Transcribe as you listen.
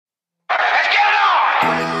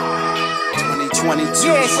2022.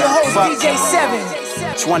 Yeah, it's your host, DJ 7.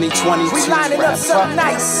 2022. We lining up something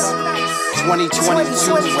nice. 2022. It's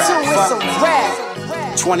a rap.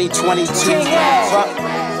 2022. King Wrap up.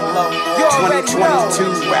 You already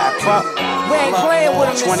 2022. Wrap up. We ain't playing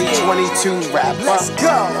with them this year. 2022. Wrap up. Let's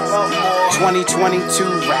go. 2022.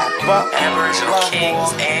 Wrap up. Aboriginal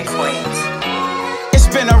kings and queens. It's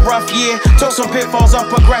been a rough year, took some pitfalls, I'm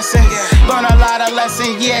progressing. Learn a lot of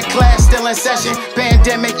lessons, yeah, class still in session.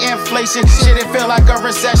 Pandemic, inflation, shit, it feel like a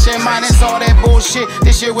recession. Minus all that bullshit,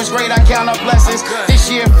 this year was great, I count up blessings.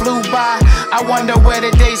 This year flew by, I wonder where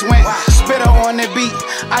the days went. Spitter on the beat,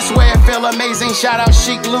 I swear it feel amazing. Shout out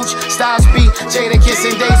Chic Luch, Styles Beat, Jada Kiss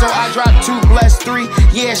and Dazo. I dropped 2, blessed 3,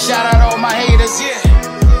 yeah, shout out all my haters.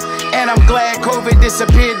 And I'm glad COVID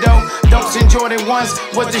disappeared though. Dunks and Jordan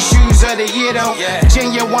 1s was the shoes of the year though.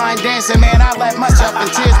 Genuine dancing, man, I left myself in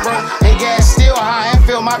tears, bro. And gas still high and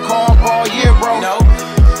fill my car up all year, bro.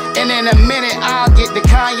 And in a minute, I'll get to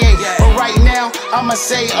Kanye. But right now, I'ma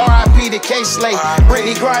say R.I.P. to K-Slay.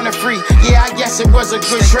 Britney Griner free, yeah, I guess it was a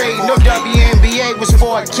good trade. No WNBA was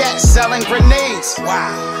for a cat selling grenades.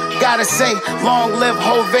 Gotta say, long live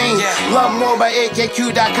Hovain. Love more by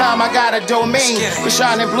AKQ.com, I got a domain.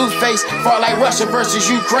 Rashawn and Blueface fought like Russia versus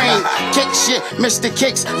Ukraine. Kick shit, Mr.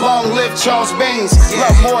 Kicks, long live Charles Baines.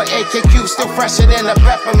 Love more AKQ, still fresher than a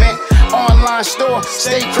peppermint. Online store,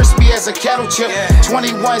 stay crispy as a kettle chip.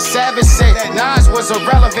 21 Savage said Nas was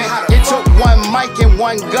irrelevant. It took 1 mic and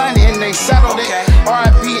 1 gun and they settled it.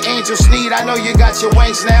 R.I.P. Angel Sneed, I know you got your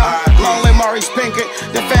wings now. Long live Maurice Pinkett,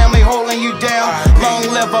 the family holding you down. Long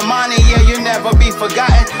live Amani, yeah, you'll never be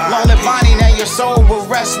forgotten. Long live Bonnie, now your soul will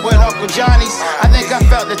rest with Uncle Johnny's. I think I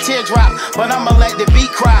felt the teardrop, but I'ma let the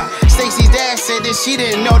beat cry. Stacy's dad said that she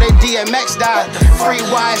didn't know that DMX died. Free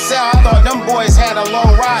YSL, I thought them boys had a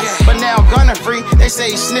long ride. But now Gunna free, they say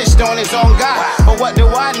he snitched on his own guy. But what do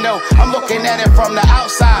I know? I'm looking at it from the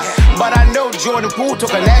outside. But I know Jordan Poole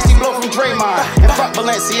took a nasty blow from Draymond. And fuck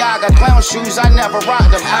Balenciaga, clown shoes, I never rocked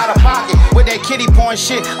them. Out of pocket, with that kitty porn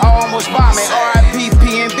shit, I almost vomit. R.I.P.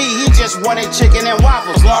 P&B, he just wanted chicken and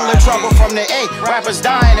waffles. Long live trouble from the A, rappers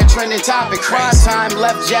dying, a trending topic. Crime time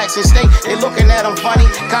left Jackson State, they looking at him funny.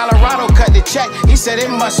 Colorado cut the check, he said it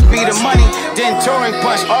must be the money. Then Tory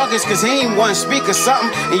punched August cause he ain't one speak or something.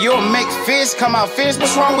 And you'll make Fizz come out Fizz,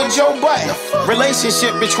 what's wrong with Joe Button?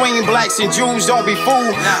 Relationship between blacks and Jews, don't be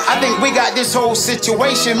fooled. I think we got this whole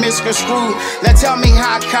situation misconstrued. Now tell me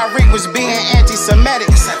how Kyrie was being anti-Semitic.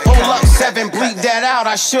 Hold up 7, bleep that out,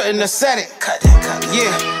 I shouldn't have said it.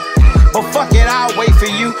 Yeah, but fuck it, I'll wait for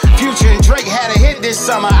you. Future and Drake had a hit this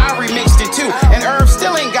summer, I remixed it too. And Irv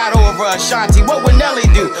still ain't got over Ashanti, what would Nelly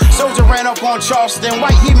do? Soldier ran up on Charleston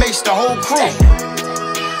White, he makes the whole crew.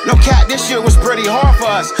 No cap, this year was pretty hard for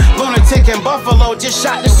us. Lunatic in Buffalo just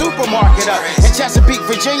shot the supermarket up. In Chesapeake,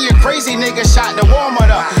 Virginia, crazy nigga shot the Walmart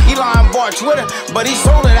up. Elon bought Twitter, but he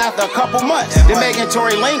sold it after a couple months. The Megan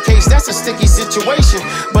Tory Lane case, that's a sticky situation.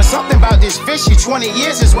 But something about this fishy, 20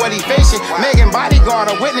 years is what he facing. Megan bodyguard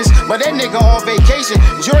a witness, but that nigga on vacation.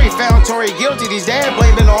 Jury found Tory guilty, these dad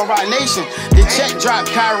blaming on Rock Nation. The check dropped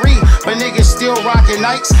Kyrie, but niggas still rocking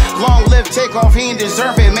Nikes. Long live Takeoff, he ain't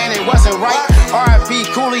deserve it, man, it wasn't right. R.I.P.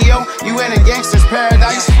 Coolio, you in a gangster's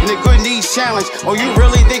paradise. In the good knees challenge, oh you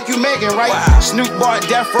really think you making right? Snoop bought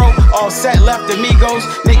Death Row, all set left Amigos.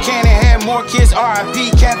 Nick Cannon had more kids,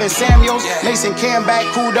 R.I.P. Kevin Samuels. Mason Cam back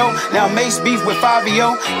Kudo, now Mace beef with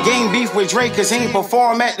Fabio. Game beef with Drake cause he ain't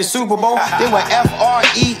perform at the Super Bowl. They were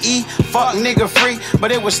F-R-E-E, fuck nigga free.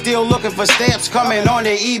 But it was still looking for stamps coming on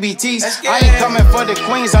their EBTs. I ain't coming for the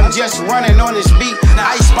queens, I'm just running on this beat.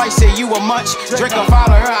 Ice Spice said you a munch, Drake will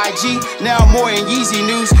follow her IG. Now more in Yeezy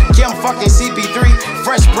news, Kim fucking CP3.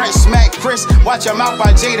 Fresh Brent smack Chris, watch him out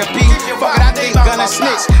by Jada P. Fuck it, I think Gunna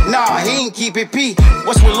snitch, nah he ain't keep it P.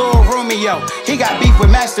 What's with Lil Romeo? He got beef with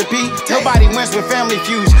Master P. Nobody wins with family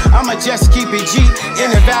feuds, I'ma just keep it G. In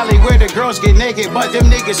the valley where the girls get naked, but them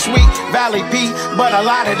niggas sweet, Valley P. But a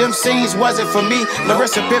lot of them scenes wasn't for me.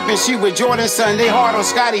 Larissa Pippen, she with Jordan's son, they hard on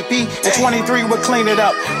Scotty P. And 23 would clean it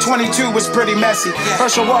up, 22 was pretty messy.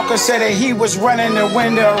 Herschel Walker said that he was running to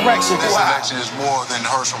win the erection. This election is more than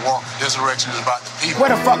Herschel Walker, this election is about the people. Where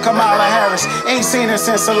the fuck Kamala Harris? Ain't seen her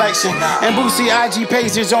since election. And Boosie IG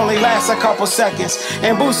pages only last a couple seconds.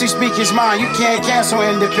 And Boosie speak his mind, you can't cancel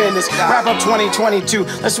independence. Wrap up 2022,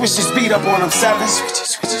 let's switch the speed up on them 7.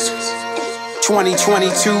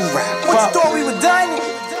 2022 wrap What up. you thought we were done?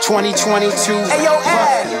 2022 Hey yo,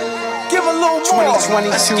 Ad, give a little more.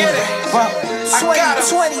 2022 wrap up.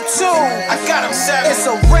 2022, I got him 7. it's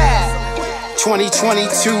a rap.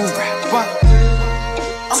 2022 wrap up.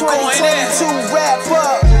 2022 wrap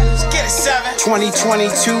up. Let's get it 7.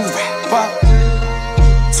 2022 wrap up.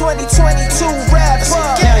 2022 rapper.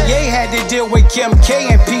 Now Ye had to deal with Kim K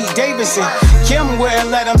and Pete Davidson. Kim wouldn't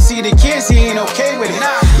let him see the kids, he ain't okay with it.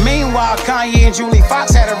 Meanwhile, Kanye and Julie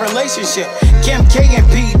Fox had a relationship. Kim K and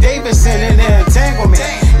Pete Davidson in an entanglement.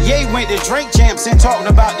 Ye went to Drink Champs and talked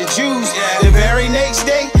about the Jews. The very next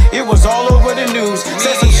day, it was all over the news.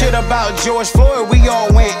 Said some shit about George Floyd, we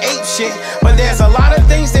all went ape shit. But there's a lot of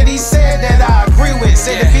things that he said that I agree with.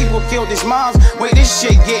 Said the people killed his moms, wait, this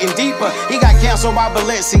shit getting deeper. He got canceled by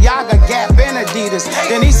Balenciaga, Gap, and Adidas.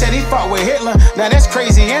 Then he said he fought with Hitler, now that's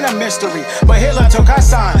crazy and a mystery. But Hitler took our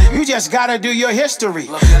sign, you just gotta do your history.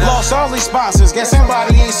 Lost all his sponsors, guess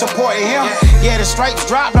somebody ain't supporting him. Yeah, the stripes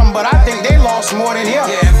dropped him, but I think they lost more than him.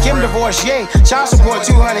 Kim divorced Ye, child support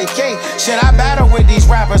 200K. Should I battle with these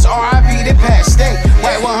rappers? R.I.P. to Pat Stay.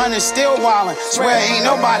 White 100 still wildin', swear ain't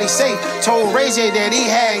nobody safe. Told Ray J that he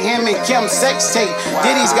had him and Kim sex tape.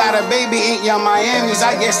 Diddy's got a baby, ain't young Miami's,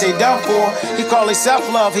 I guess they done for. He call himself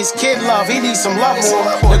love, his kid love, he needs some love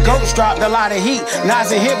more. The Goats dropped a lot of heat,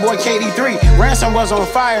 Nas and Hit Boy KD3. Ransom was on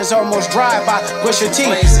fire, it's almost dry by Pusha T.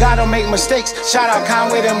 Gotta make mistakes, shout out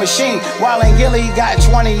Conway the Machine. While in Gilly got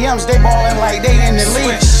 20 M's, they ballin' like they in the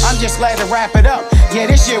league. I'm just glad to wrap it up. Yeah,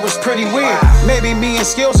 this year was pretty weird. Maybe me and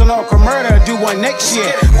Skills and Uncle Murder do one next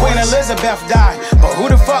year. Queen Elizabeth died, but who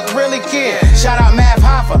the fuck really cared? Shout out Mav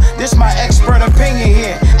Hoffa, this my expert opinion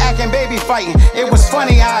here. Acting baby fighting, it was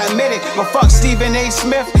funny, I admit it. But fuck Stephen A.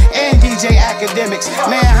 Smith and DJ Academics.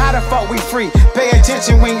 Man, how the fuck we free? Pay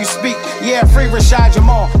attention when you speak. Yeah, free Rashad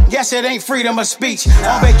Jamal. Guess it ain't freedom of speech.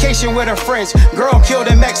 On vacation with her friends, girl killed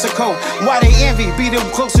in Mexico. Why they envy? Be the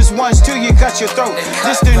closest ones to you, cut your throat.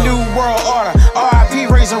 This the new world order. R.I.P.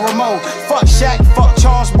 Razor Ramon. Fuck Shaq, fuck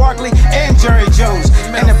Charles Barkley and Jerry Jones.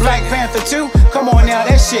 And the Black Panther 2, come on now,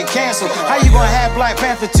 that shit canceled. How you gonna have Black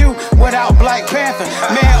Panther 2 without Black Panther?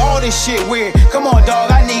 Man, all this shit weird. Come on,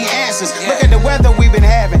 dog, I need answers. Look at the weather we've been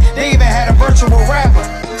having. They even had a virtual rapper.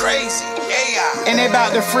 Crazy, yeah. And they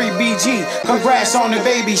about to free BG. Congrats on the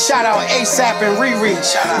baby. Shout out ASAP and Riri.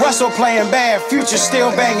 Russell playing bad, Future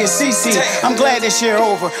still banging CC. I'm glad this year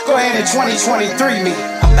over. Go ahead in 2023 me.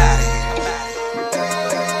 I'm about it.